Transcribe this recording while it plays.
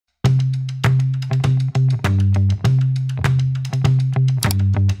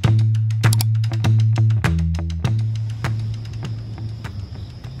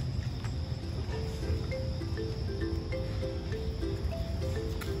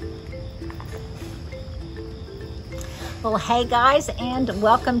Well, hey guys, and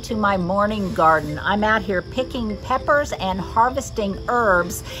welcome to my morning garden. I'm out here picking peppers and harvesting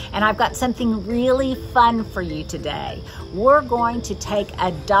herbs, and I've got something really fun for you today. We're going to take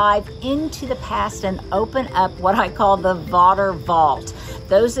a dive into the past and open up what I call the Vater vault.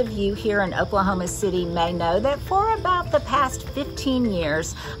 Those of you here in Oklahoma City may know that for about the past 15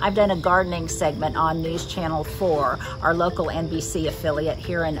 years, I've done a gardening segment on News Channel 4, our local NBC affiliate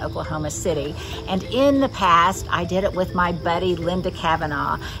here in Oklahoma City. And in the past, I did it with my buddy Linda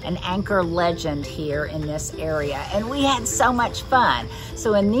Cavanaugh, an anchor legend here in this area. And we had so much fun.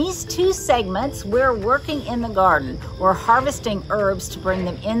 So in these two segments, we're working in the garden. We're harvesting herbs to bring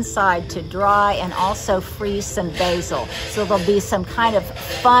them inside to dry and also freeze some basil. So there'll be some kind of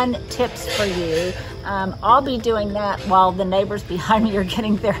fun tips for you. I'll be doing that while the neighbors behind me are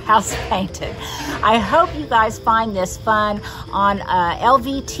getting their house painted. I hope you guys find this fun. On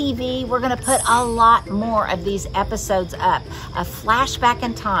LVTV, we're going to put a lot more of these episodes up. A flashback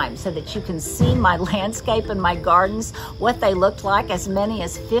in time so that you can see my landscape and my gardens, what they looked like as many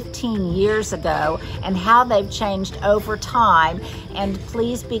as 15 years ago, and how they've changed over time. And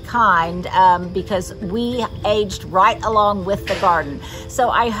please be kind because we aged right along with the garden. So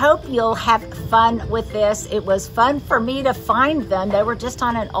I hope you'll have fun with this. It was fun for me to find them. They were just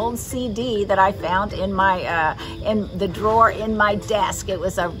on an old CD that I found in my in the drawer in my desk. It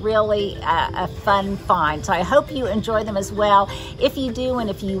was a really a fun find. So I hope you enjoy them as well. If you do, and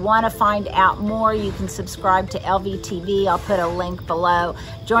if you want to find out more, you can subscribe to LVTV. I'll put a link below.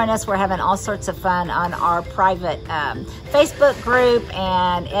 Join us. We're having all sorts of fun on our private Facebook group,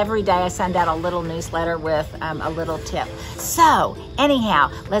 and every day I send out a little newsletter with a little tip. So anyhow,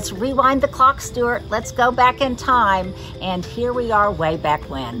 let's rewind the clock, Stuart. Let's go back in time, and here we are way back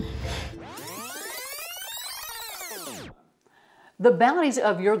when. The bounties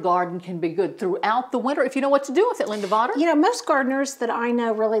of your garden can be good throughout the winter if you know what to do with it, Linda Vater. You know, most gardeners that I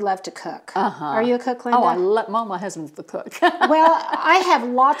know really love to cook. Are you a cook, Linda? Oh, I love my husband's the cook. Well, I have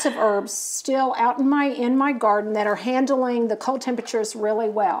lots of herbs still out in my garden that are handling the cold temperatures really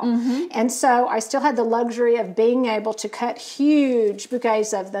well. And so I still had the luxury of being able to cut huge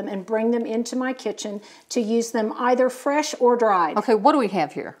bouquets of them and bring them into my kitchen to use them either fresh or dried. Okay, what do we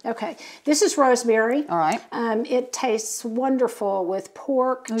have here? Okay, this is rosemary. All right. It tastes wonderful with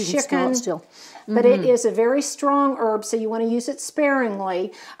pork, you can smell chicken. it still. But it is a very strong herb, so you want to use it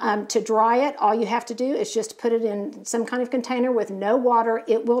sparingly. To dry it, all you have to do is just put it in some kind of container with no water.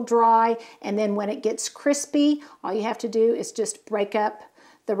 It will dry, and then when it gets crispy, all you have to do is just break up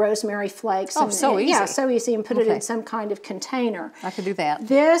the rosemary flakes. Oh, so easy. Yeah, so easy, and put it in some kind of container. I could do that.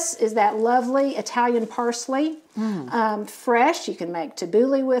 This is that lovely Italian parsley. Fresh. You can make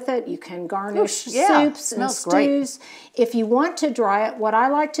tabbouleh with it. You can garnish soups and stews. Great. If you want to dry it, what I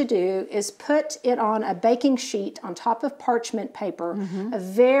like to do is put it on a baking sheet on top of parchment paper, a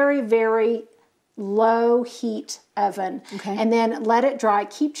very, very low heat oven, and then let it dry.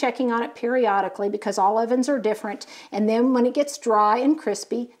 Keep checking on it periodically because all ovens are different. And then when it gets dry and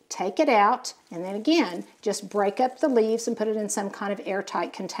crispy, take it out, and then again, just break up the leaves and put it in some kind of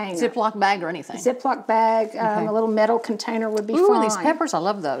airtight container. Ziploc bag or anything? Ziploc bag, a little metal container would be fine. Ooh, these peppers, I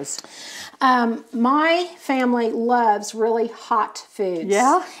love those. My family loves really hot foods.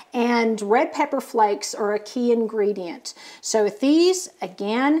 Yeah? And red pepper flakes are a key ingredient. So with these,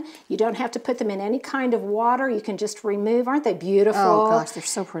 again, you don't have to put them in any kind of water. You can just remove, aren't they beautiful? Oh gosh, they're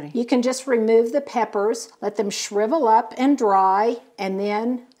so pretty. You can just remove the peppers, let them shrivel up and dry, and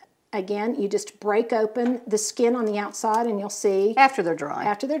then again, you just break open the skin on the outside and you'll see. After they're dry.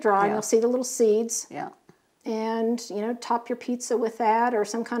 After they're dry, and you'll see the little seeds. Yeah. And, you know, top your pizza with that or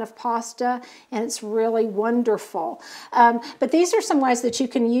some kind of pasta, and it's really wonderful. But these are some ways that you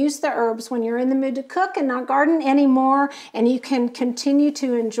can use the herbs when you're in the mood to cook and not garden anymore, and you can continue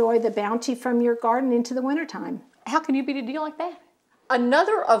to enjoy the bounty from your garden into the wintertime. How can you beat a deal like that?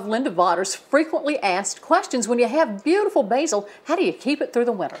 Another of Linda Vater's frequently asked questions: when you have beautiful basil, how do you keep it through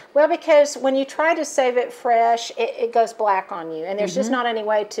the winter? Well, because when you try to save it fresh, it goes black on you, and there's just not any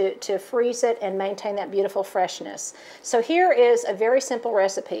way to freeze it and maintain that beautiful freshness. So here is a very simple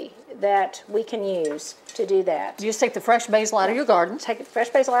recipe that we can use to do that. You just take the fresh basil out of your garden. Take the fresh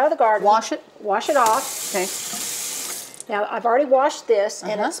basil out of the garden. Wash it. Wash it off. Okay. Now, I've already washed this,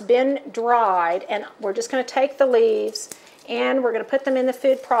 and it's been dried, and we're just going to take the leaves, and we're going to put them in the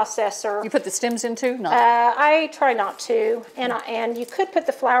food processor. You put the stems in too? No. I try not to, and you could put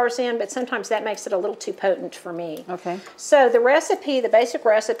the flowers in, but sometimes that makes it a little too potent for me. Okay. So the recipe, the basic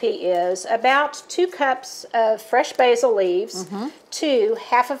recipe is about 2 cups of fresh basil leaves to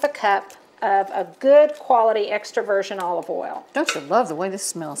half of a cup of a good quality extra virgin olive oil. Don't you love the way this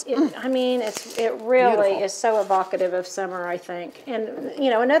smells? I mean, it really Beautiful. is so evocative of summer, I think. And, you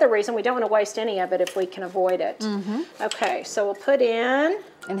know, another reason we don't want to waste any of it if we can avoid it. Okay, so we'll put in...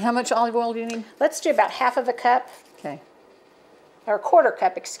 And how much olive oil do you need? Let's do about half of a cup. Okay. Or a quarter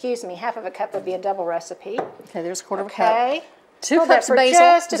cup, excuse me. Half of a cup would be a double recipe. Okay, there's a quarter of a cup. Okay. 2 Hold that cups for of basil.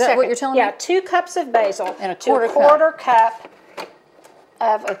 just a Is that second. what you're telling me? Yeah, 2 cups of basil. And a to quarter cup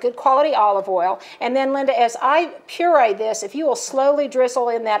of a good quality olive oil. And then, Linda, as I puree this, if you will slowly drizzle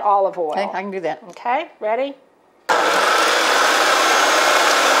in that olive oil. Okay, I can do that. Okay, ready?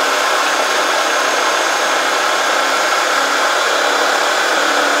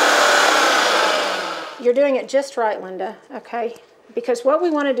 You're doing it just right, Linda, okay? Because what we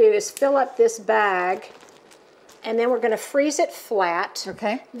want to do is fill up this bag, and then we're going to freeze it flat.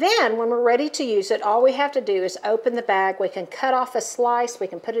 Okay. Then, when we're ready to use it, all we have to do is open the bag. We can cut off a slice. We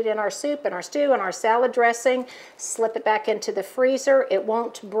can put it in our soup, and our stew, and our salad dressing. Slip it back into the freezer. It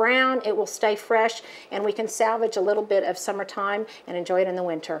won't brown. It will stay fresh, and we can salvage a little bit of summertime and enjoy it in the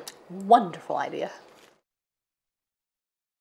winter. Wonderful idea.